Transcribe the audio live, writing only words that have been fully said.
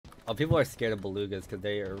People are scared of belugas because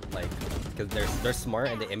they are like, because they're smart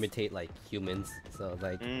and they imitate like humans. So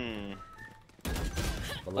like.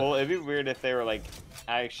 Well, it'd be weird if they were like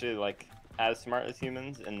actually like as smart as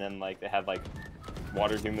humans, and then like they have like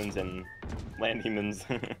water humans and land humans.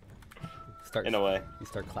 In a way. You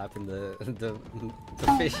start clapping the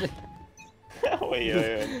fish. Wait.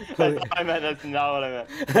 That's not what I meant.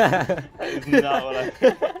 That is not what I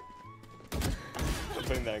meant. I'm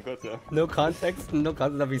putting that in quotes though. No context,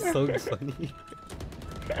 that'd be so funny.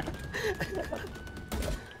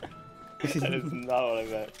 That is not what I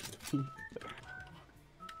meant.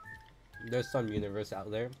 There's some universe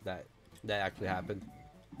out there that actually happened.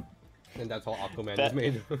 And that's how Aquaman is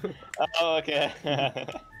made. Oh, okay.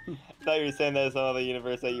 I thought you were saying there's some other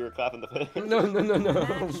universe that you were clapping the fish. No.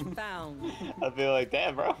 I feel like,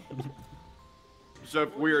 damn, bro.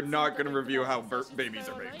 So we are not going to review how Bert babies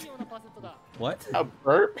are made. What? How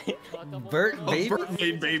Bert? Bert babies? Bert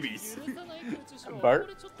made babies.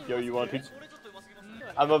 Bert? Yo, you want to teach?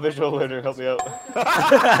 I'm a visual learner, help me out.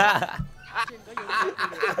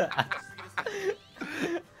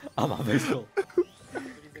 I'm a visual.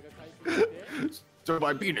 So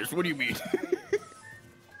my penis, what do you mean?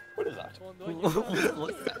 What is that?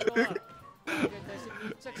 What's that?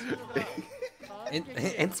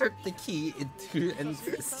 Insert the key into and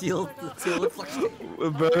seal the flush.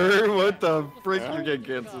 Bert, what the frick? You're getting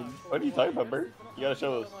canceled. What are you talking about, Bert? You gotta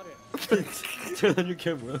show us. Turn on your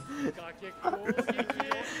camera.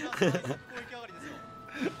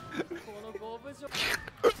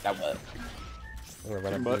 That what? I'm gonna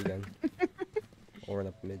run up mid again. I'll run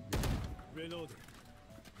up mid.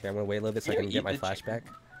 Okay, I'm gonna wait a little bit so I can get my flashback.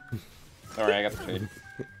 Alright, I got the food.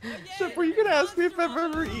 Shep, were you gonna ask me if I've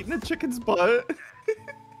ever eaten a chicken's butt?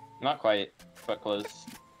 Not quite, but close.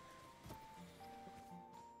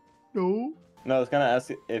 No. No, I was gonna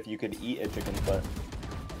ask if you could eat a chicken's butt.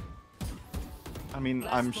 I mean,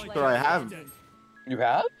 I'm sure I have. You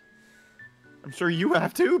have? I'm sure you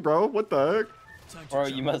have too, bro. What the heck? Bro,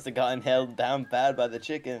 you must have gotten held down bad by the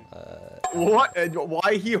chicken. What?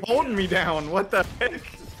 Why he holding me down? What the heck?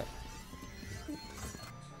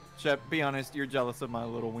 Shep, be honest. You're jealous of my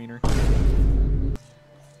little wiener.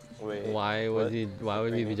 Wait. Why would he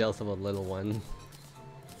be jealous of a little one?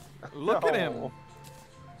 Look at him.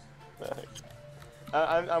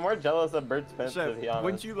 I'm more jealous of Bert's pants, to be honest.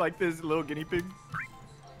 Wouldn't you like this little guinea pig?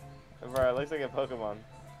 Bro, it looks like a Pokemon.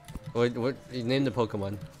 What? You name the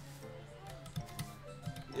Pokemon.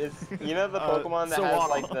 It's, you know the Pokemon that has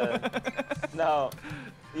like the... No.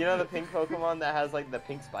 You know the pink Pokemon that has like the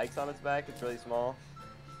pink spikes on its back? It's really small.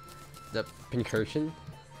 The Pincursion?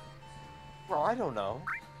 Bro, I don't know.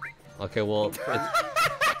 Okay, well,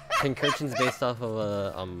 Pincursion's based off of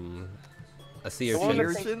a sea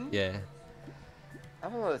urchin. Yeah. I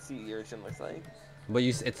don't know what a sea urchin looks like. But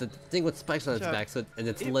it's a thing with spikes on its back, so and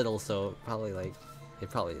it's little, so probably like it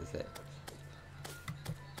probably is it.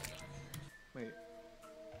 Wait,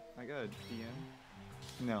 I got a DM.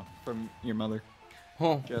 No, from your mother.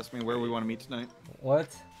 Huh? She asked me where we want to meet tonight. What?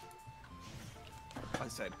 I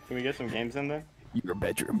said, can we get some games in there? Your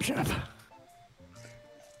bedroom, chef.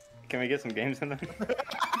 Can we get some games in there?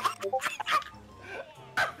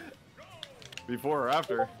 Before or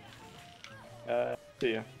after?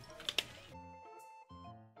 See ya.